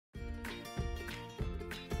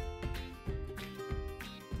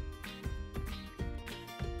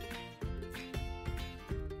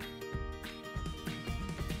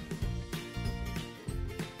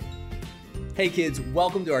Hey kids,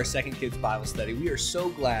 welcome to our second Kids Bible Study. We are so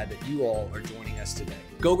glad that you all are joining us today.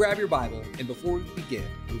 Go grab your Bible, and before we begin,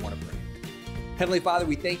 we want to pray. Heavenly Father,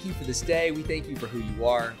 we thank you for this day. We thank you for who you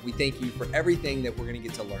are. We thank you for everything that we're going to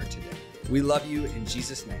get to learn today. We love you in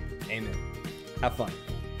Jesus' name. Amen. Have fun.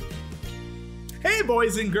 Hey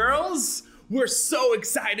boys and girls, we're so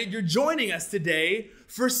excited you're joining us today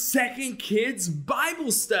for Second Kids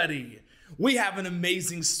Bible Study. We have an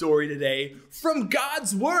amazing story today from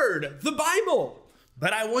God's Word, the Bible.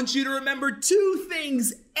 But I want you to remember two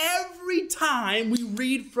things every time we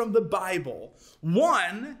read from the Bible.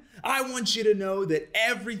 One, I want you to know that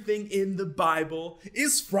everything in the Bible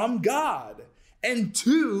is from God. And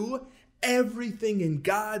two, everything in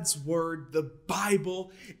God's Word, the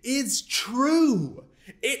Bible, is true.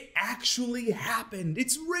 It actually happened.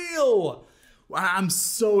 It's real. I'm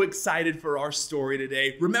so excited for our story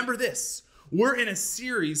today. Remember this, we're in a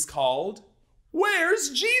series called, Where's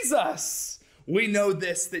Jesus? We know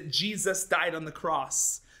this, that Jesus died on the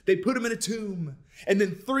cross. They put him in a tomb. And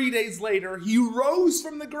then 3 days later, he rose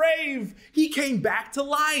from the grave. He came back to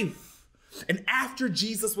life. And after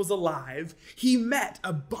Jesus was alive, he met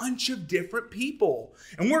a bunch of different people.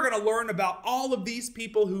 And we're going to learn about all of these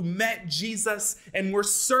people who met Jesus and were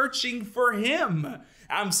searching for him.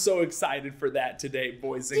 I'm so excited for that today,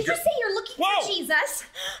 boys and girls. Did you say you're looking for Jesus?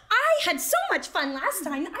 I had so much fun last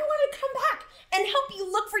time. I want to come back and help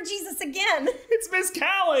you look for Jesus again. It's Miss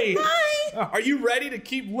Callie. Hi. Are you ready to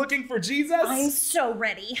keep looking for Jesus? I'm so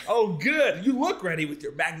ready. Oh, good. You look ready with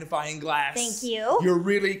your magnifying glass. Thank you. Your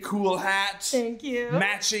really cool hat. Thank you.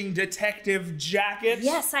 Matching detective jacket.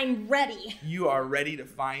 Yes, I'm ready. You are ready to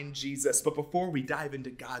find Jesus. But before we dive into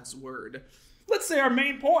God's Word, let's say our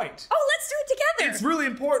main point. Oh, let's do it together. It's really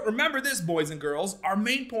important. Remember this, boys and girls. Our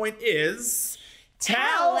main point is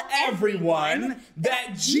tell everyone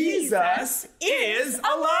that Jesus is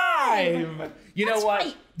alive. You know what?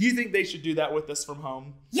 Right. Do you think they should do that with us from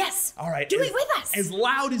home? Yes. All right. Do it with us. As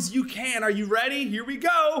loud as you can. Are you ready? Here we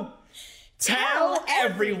go. Tell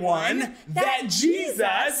everyone that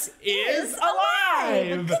Jesus is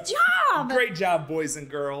alive. Good job. Great job, boys and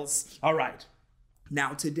girls. All right.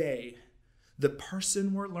 Now today, the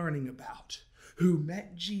person we're learning about who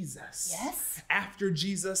met Jesus after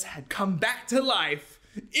Jesus had come back to life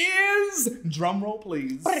is, drumroll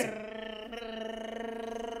please,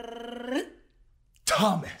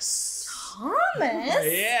 Thomas. Thomas?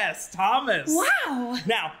 Yes, Thomas. Wow.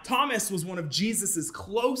 Now, Thomas was one of Jesus's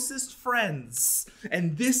closest friends,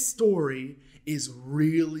 and this story is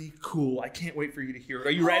really cool. I can't wait for you to hear it.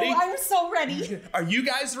 Are you ready? Oh, I'm so ready. Are you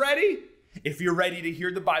guys ready? If you're ready to hear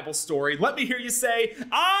the Bible story, let me hear you say,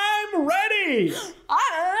 I'm ready.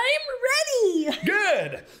 I'm ready.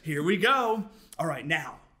 Good. Here we go. All right,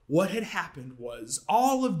 now, what had happened was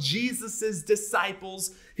all of Jesus's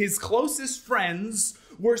disciples, his closest friends,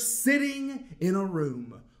 were sitting in a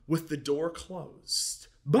room with the door closed.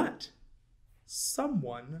 But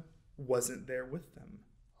someone wasn't there with them.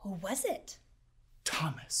 Who was it?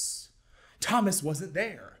 Thomas. Thomas wasn't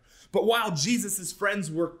there. But while Jesus' friends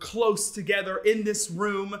were close together in this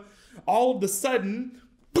room, all of a sudden,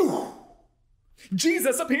 boom,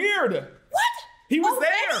 Jesus appeared. What? He was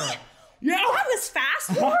Already? there. Yeah. That was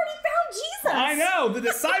fast. You already found Jesus. I know. The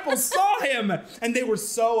disciples saw him, and they were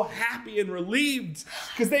so happy and relieved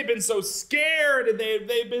because they've been so scared, and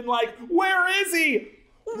they've been like, where is he?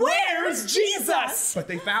 Where's Jesus? But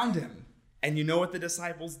they found him. And you know what the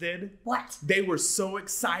disciples did? What? They were so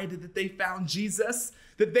excited that they found Jesus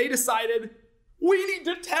that they decided, we need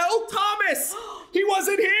to tell Thomas. He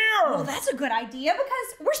wasn't here. Well, that's a good idea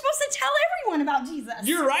because we're supposed to tell everyone about Jesus.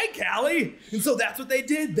 You're right, Callie. And so that's what they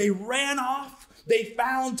did. They ran off. They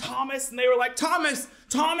found Thomas and they were like, Thomas,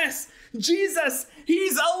 Jesus,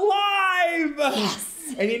 he's alive.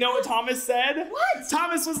 Yes. And you know what Thomas said? What?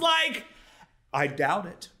 Thomas was like, I doubt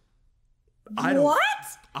it. What?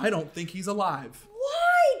 I don't think he's alive.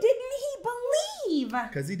 Why didn't he believe?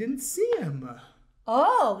 Because he didn't see him.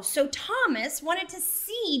 Oh, so Thomas wanted to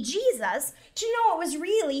see Jesus to know it was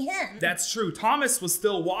really him. That's true. Thomas was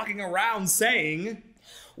still walking around saying,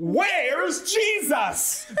 where's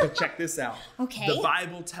Jesus? But check this out. Okay. The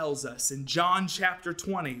Bible tells us in John chapter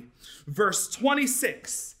 20, verse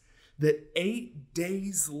 26, that 8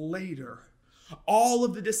 days later, all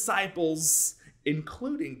of the disciples,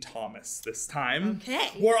 including Thomas this time,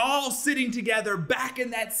 were all sitting together back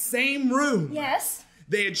in that same room. Yes.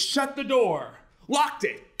 They had shut the door, locked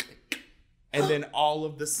it, and then all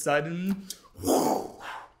of a sudden,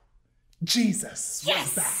 Jesus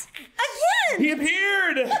was back. Again! He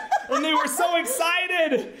appeared, and they were so excited.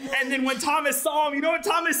 excited. And then when Thomas saw him, you know what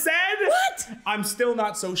Thomas said? What? I'm still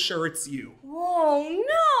not so sure it's you. Oh,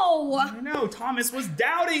 no. I know, Thomas was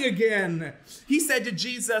doubting again. He said to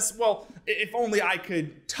Jesus, well, if only I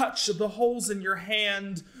could touch the holes in your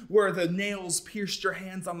hand where the nails pierced your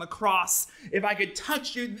hands on the cross. If I could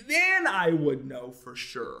touch you, then I would know for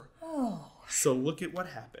sure. Oh. So look at what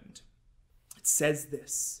happened. It says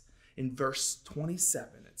this in verse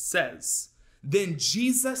 27. It says, then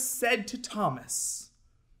Jesus said to Thomas,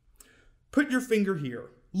 put your finger here.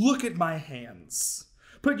 Look at my hands.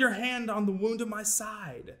 Put your hand on the wound of my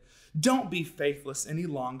side. Don't be faithless any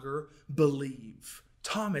longer. Believe.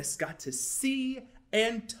 Thomas got to see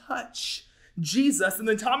and touch Jesus. And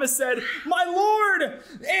then Thomas said, my Lord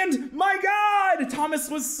and my God. Thomas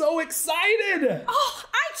was so excited. Oh,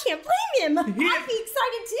 I can't blame him. I'd be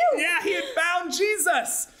excited too. Yeah, he had found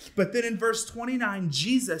Jesus. But then in verse 29,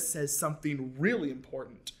 Jesus says something really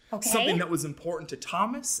important. Okay. Something that was important to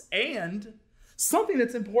Thomas and something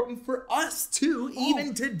that's important for us too,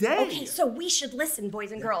 even today. Okay, so we should listen,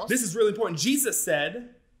 boys and girls. This is really important. Jesus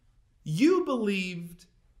said, you believed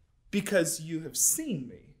because you have seen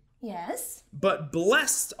me. Yes. But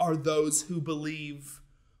blessed are those who believe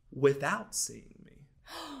without seeing me.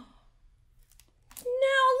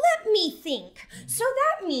 Now let me think. So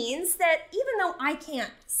that means that even though I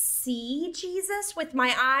can't see Jesus with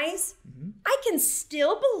my eyes, I can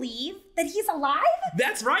still believe that he's alive?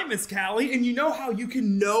 That's right, Miss Callie. And you know how you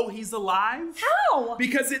can know he's alive? How?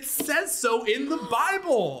 Because it says so in the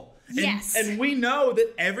Bible. Yes. And we know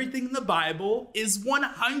that everything in the Bible is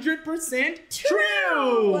 100%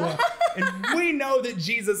 true. And we know that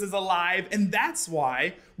Jesus is alive, and that's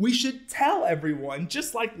why we should tell everyone,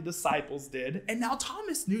 just like the disciples did. And now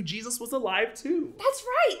Thomas knew Jesus was alive too. That's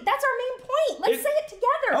right. That's our main point. Let's say it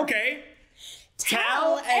together. Okay.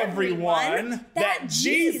 Tell everyone that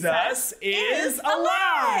Jesus is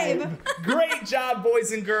alive. Great job,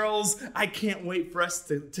 boys and girls. I can't wait for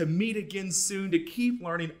us to meet again soon to keep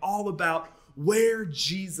learning all about where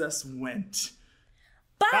Jesus went.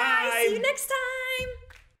 Bye. Bye. See you next time.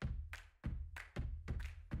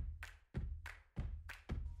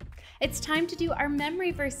 It's time to do our memory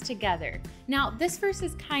verse together. Now, this verse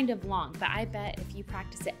is kind of long, but I bet if you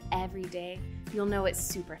practice it every day, you'll know it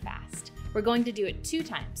super fast. We're going to do it 2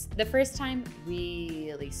 times. The first time,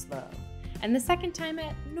 really slow, and the second time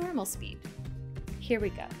at normal speed. Here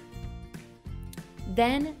we go.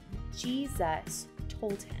 Then Jesus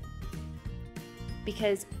told him,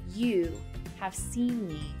 because you have seen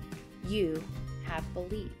me, you have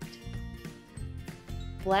believed.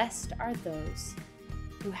 Blessed are those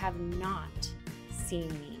who have not seen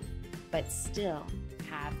me, but still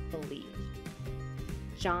have believed.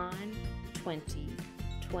 John 20:29.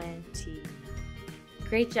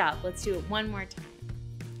 Great job. Let's do it one more time.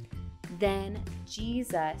 Then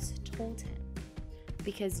Jesus told him,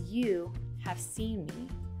 because you have seen me,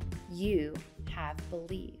 you have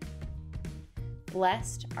believed.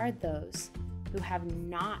 Blessed are those who have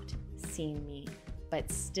not seen me, but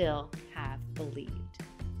still have believed.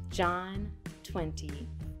 John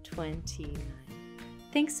 20:29.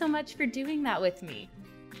 Thanks so much for doing that with me.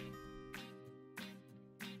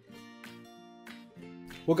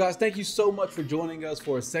 Well, guys, thank you so much for joining us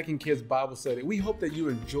for a Second Kids Bible study. We hope that you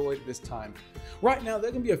enjoyed this time. Right now,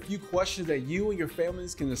 there can be a few questions that you and your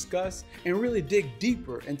families can discuss and really dig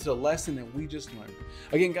deeper into the lesson that we just learned.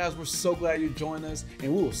 Again, guys, we're so glad you joined us,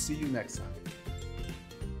 and we will see you next time.